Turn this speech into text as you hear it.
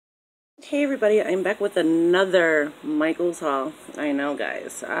Hey everybody, I'm back with another Michael's haul. I know,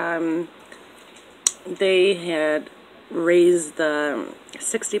 guys. They had raised the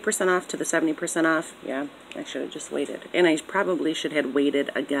 60% off to the 70% off. Yeah, I should have just waited. And I probably should have waited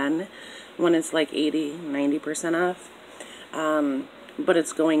again when it's like 80, 90% off. But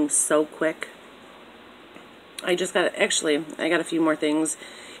it's going so quick. I got a few more things,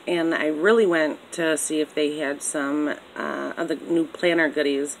 and I really went to see if they had some of the new planner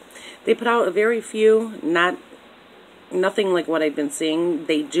goodies. They put out a very few, nothing like what I've been seeing.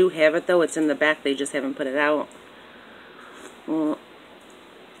 They do have it though. It's in the back. They just haven't put it out. Well,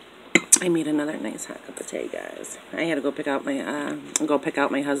 I made another nice hot cup of tea, guys. I had to go pick out my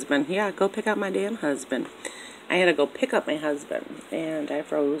husband. Yeah, go pick out my damn husband. I had to go pick up my husband, and I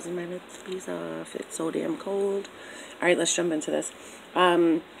froze my lips off. It's so damn cold. All right, let's jump into this.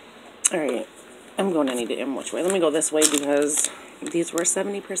 All right, I'm going any damn which way. Let me go this way because these were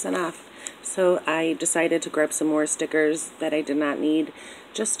 70% off. So I decided to grab some more stickers that I did not need,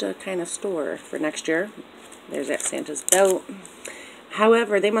 just to kind of store for next year. There's that Santa's belt.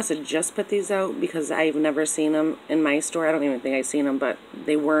 However, they must have just put these out because I've never seen them in my store. I don't even think I've seen them, but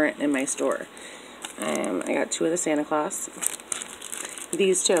they weren't in my store. I got two of the Santa Claus.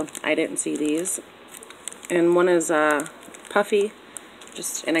 These two, I didn't see these. And one is puffy.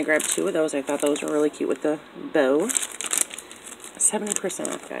 And I grabbed two of those. I thought those were really cute with the bow.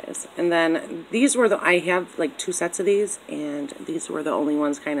 70% off, guys. And then these were I have like two sets of these, and these were the only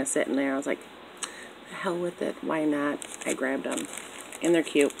ones kind of sitting there. I was like, the hell with it. Why not? I grabbed them. And they're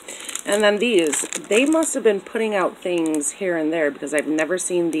cute. And then these, they must have been putting out things here and there because I've never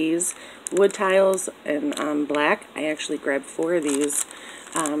seen these wood tiles in black. I actually grabbed four of these,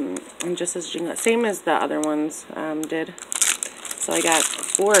 and just as jingle, same as the other ones did. So I got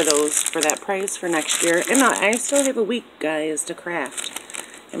four of those for that price for next year. And I still have a week, guys, to craft.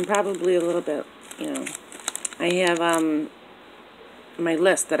 And probably a little bit, I have my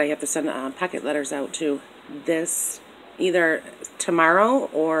list that I have to send pocket letters out to this either tomorrow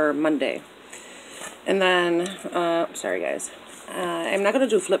or Monday. And then, sorry guys, I'm not going to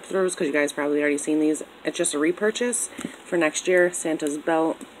do flip throughs because you guys probably already seen these. It's just a repurchase for next year, Santa's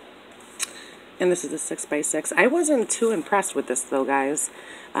belt. And this is a 6x6. I wasn't too impressed with this though, guys.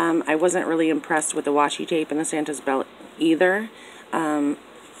 I wasn't really impressed with the washi tape and the Santa's belt either.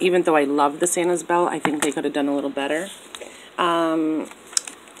 Even though I love the Santa's belt, I think they could have done a little better.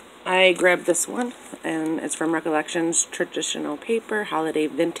 I grabbed this one, and it's from Recollections, Traditional Paper, Holiday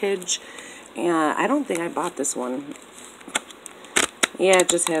Vintage. And I don't think I bought this one. Yeah, it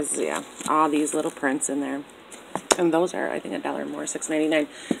just has, all these little prints in there. And those are, I think, $1 more, $6.99.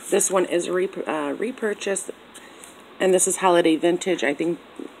 This one is repurchased, and this is Holiday Vintage. I think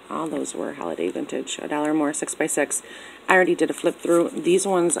all those were Holiday Vintage. $1 more, 6x6. I already did a flip through. These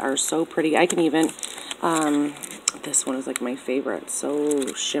ones are so pretty. I can even, this one is like my favorite.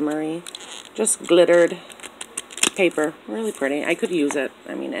 So shimmery. Just glittered paper. Really pretty. I could use it,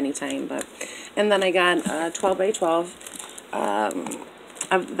 I mean, anytime. And then I got 12 by 12.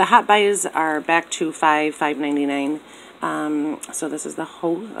 The Hot Buys are back to $5.99. So this is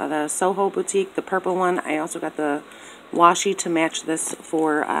the Soho Boutique, the purple one. I also got the washi to match this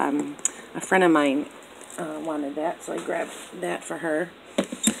for a friend of mine wanted that, so I grabbed that for her.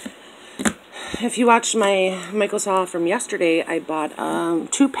 If you watched my Michael's haul from yesterday, I bought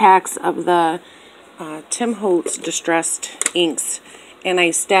 2 packs of the Tim Holtz Distressed inks, and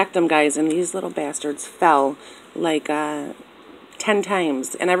I stacked them, guys, and these little bastards fell like 10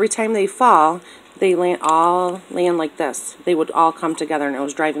 times, and every time they fall, they all land like this. They would all come together, and it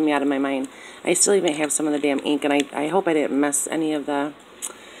was driving me out of my mind. I still even have some of the damn ink, and I hope I didn't mess any of the,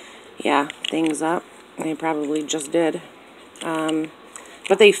 things up. I probably just did.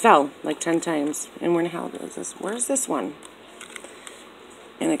 But they fell like 10 times. And where the hell is this? Where's this one?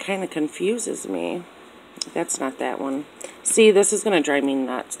 And it kind of confuses me. That's not that one. See, this is going to drive me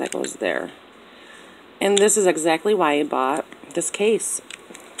nuts. That goes there. And this is exactly why I bought this case.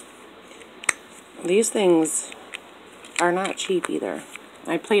 These things are not cheap either.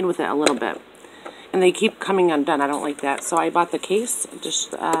 I played with it a little bit. And they keep coming undone. I don't like that. So I bought the case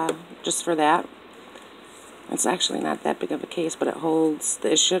just for that. It's actually not that big of a case, but it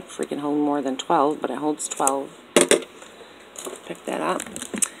should freaking hold more than 12, but it holds 12. Pick that up.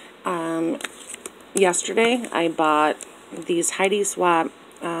 Yesterday, I bought these Heidi Swapp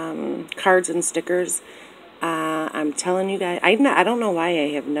cards and stickers. I'm telling you guys, I don't know why I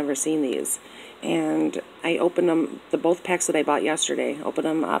have never seen these. And I opened them, both packs that I bought yesterday, opened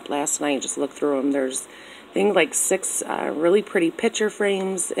them up last night, just looked through them. There's think like 6 really pretty picture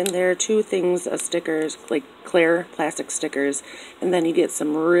frames in there, 2 things of stickers, like clear plastic stickers, and then you get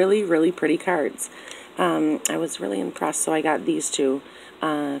some really, really pretty cards. I was really impressed, so I got these 2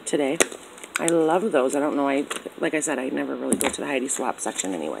 today. I love those. I don't know, like I said, I never really go to the Heidi Swap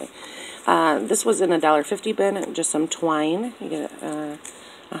section anyway. This was in a $1.50 bin, just some twine. You get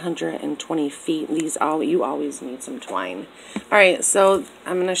 120 feet. You always need some twine. Alright, so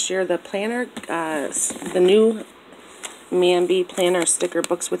I'm going to share the planner, the new Mambi planner sticker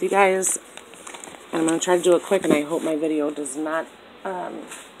books with you guys. And I'm going to try to do it quick, and I hope my video does not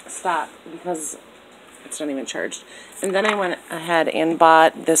stop because it's not even charged. And then I went ahead and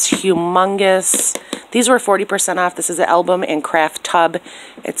bought this humongous, these were 40% off. This is an album and craft tub.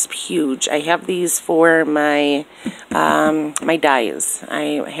 It's huge. I have these for my my dies.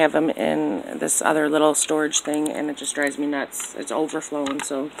 I have them in this other little storage thing, and it just drives me nuts. It's overflowing,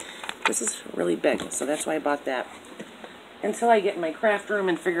 so this is really big. So that's why I bought that. Until I get in my craft room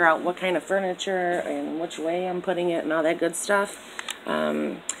and figure out what kind of furniture and which way I'm putting it and all that good stuff,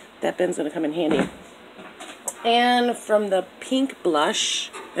 that bin's going to come in handy. And from the pink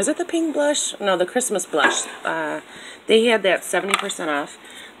blush, is it the pink blush? No, the Christmas blush. They had that 70% off.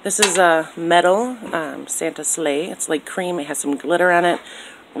 This is a metal Santa sleigh. It's like cream. It has some glitter on it.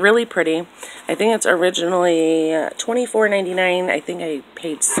 Really pretty. I think it's originally $24.99. I think I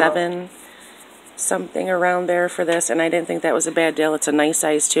paid $7 something around there for this, and I didn't think that was a bad deal. It's a nice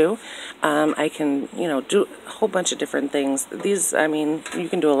size too. I can, you know, do a whole bunch of different things. These, I mean, you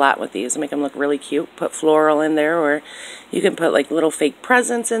can do a lot with these, make them look really cute. Put floral in there, or you can put like little fake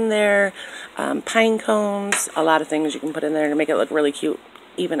presents in there, pine cones, a lot of things you can put in there to make it look really cute,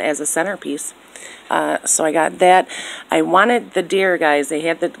 even as a centerpiece. So I got that. I wanted the deer, guys. They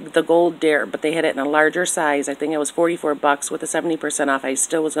had the gold deer, but they had it in a larger size. I think it was 44 bucks with the 70% off. I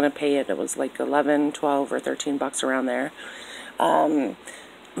still was going to pay it. It was like 11, 12, or 13 bucks around there.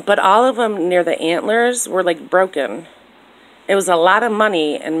 But all of them near the antlers were like broken. It was a lot of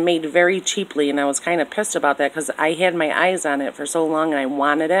money and made very cheaply, and I was kind of pissed about that because I had my eyes on it for so long and I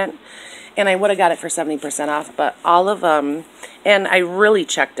wanted it. And I would have got it for 70% off, but all of them, and I really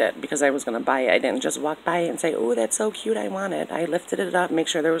checked it because I was going to buy it. I didn't just walk by it and say, oh, that's so cute, I want it. I lifted it up, make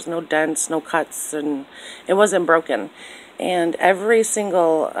sure there was no dents, no cuts, and it wasn't broken. And every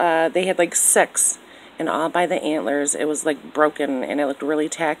single, they had like 6, and all by the antlers, it was like broken, and it looked really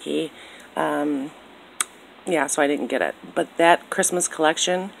tacky. Yeah, so I didn't get it. But that Christmas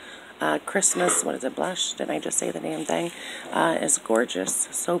collection, Christmas, what is it, blush? Didn't I just say the damn thing? Is gorgeous.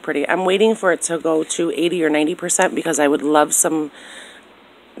 So pretty. I'm waiting for it to go to 80 or 90% because I would love some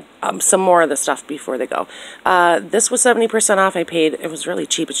more of the stuff before they go. This was 70% off. I paid, it was really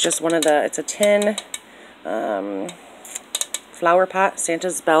cheap. It's just one of the, it's a tin flower pot,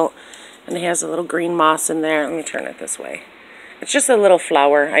 Santa's belt, and it has a little green moss in there. Let me turn it this way. It's just a little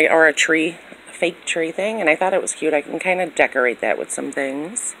flower, or a tree, a fake tree thing, and I thought it was cute. I can kind of decorate that with some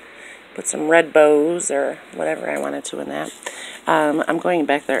things. Put some red bows or whatever I wanted to in that. I'm going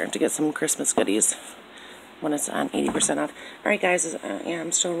back there to get some Christmas goodies when it's on 80% off. Alright guys, yeah,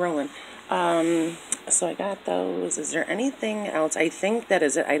 I'm still rolling. So I got those. Is there anything else? I think that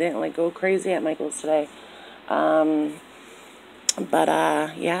is it. I didn't like go crazy at Michael's today. Yeah,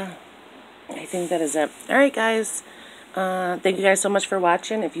 I think that is it. Alright guys. Thank you guys so much for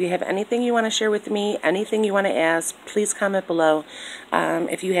watching. If you have anything you want to share with me, anything you want to ask, please comment below.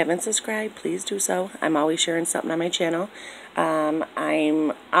 If you haven't subscribed, please do so. I'm always sharing something on my channel.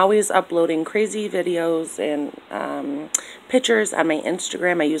 I'm always uploading crazy videos and pictures on my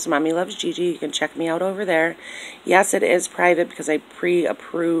Instagram. I use Mommy Loves Gigi. You can check me out over there. Yes, it is private because I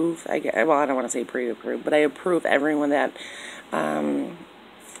pre-approve. Well, I don't want to say pre-approve, but I approve everyone that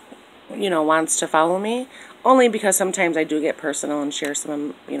you know, wants to follow me. Only because sometimes I do get personal and share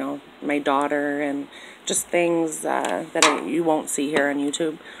some, you know, my daughter and just things that you won't see here on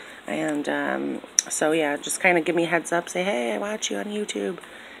YouTube. And so, yeah, just kind of give me a heads up. Say, hey, I watch you on YouTube.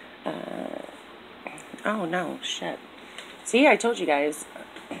 Oh, no, shit. See, I told you guys.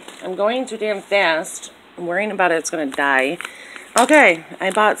 I'm going too damn fast. I'm worrying about it. It's going to die. Okay, I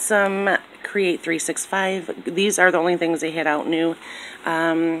bought some Create 365. These are the only things they had out new.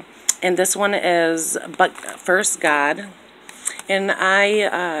 And this one is But First God. And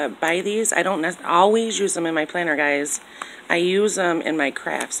I buy these. I don't always use them in my planner, guys. I use them in my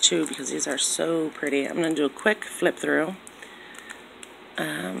crafts, too, because these are so pretty. I'm going to do a quick flip through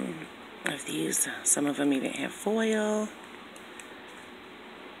of these. Some of them even have foil.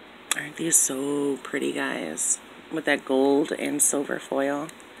 Aren't these so pretty, guys? With that gold and silver foil.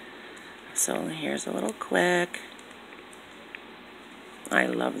 So here's a little quick. I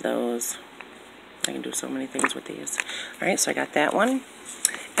love those. I can do so many things with these. Alright, so I got that one.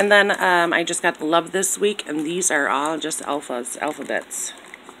 And then I just got the Love This Week, and these are all just alphabets.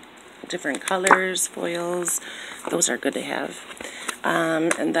 Different colors, foils. Those are good to have.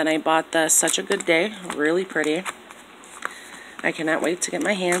 And then I bought the Such a Good Day. Really pretty. I cannot wait to get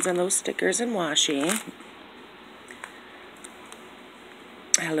my hands on those stickers and washi.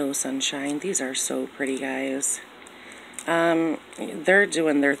 Hello Sunshine. These are so pretty, guys. They're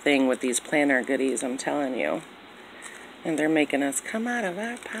doing their thing with these planner goodies, I'm telling you. And they're making us come out of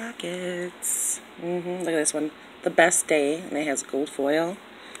our pockets. Look at this one. The Best Day. And it has gold foil.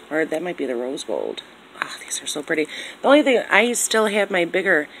 Or that might be the rose gold. Oh, these are so pretty. The only thing, I still have my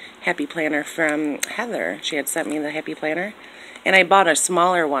bigger Happy Planner from Heather. She had sent me the Happy Planner. And I bought a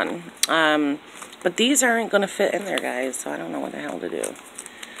smaller one. But these aren't going to fit in there, guys. So I don't know what the hell to do.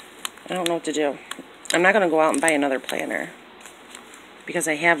 I don't know what to do. I'm not going to go out and buy another planner. Because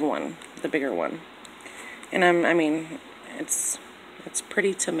I have one. The bigger one. And I mean, it's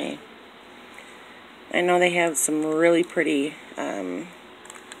pretty to me. I know they have some really pretty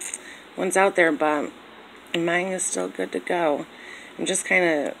ones out there, but mine is still good to go. I'm just kind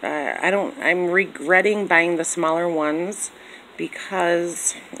of, I'm regretting buying the smaller ones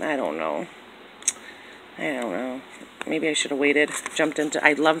because, I don't know. Maybe I should have waited, jumped into,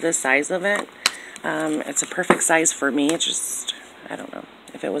 I love the size of it. It's a perfect size for me. It's just, I don't know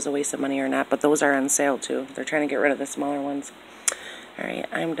if it was a waste of money or not, but those are on sale too. They're trying to get rid of the smaller ones. Alright,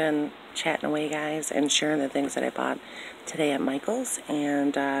 I'm done chatting away, guys, and sharing the things that I bought today at Michael's,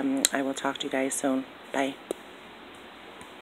 and I will talk to you guys soon. Bye.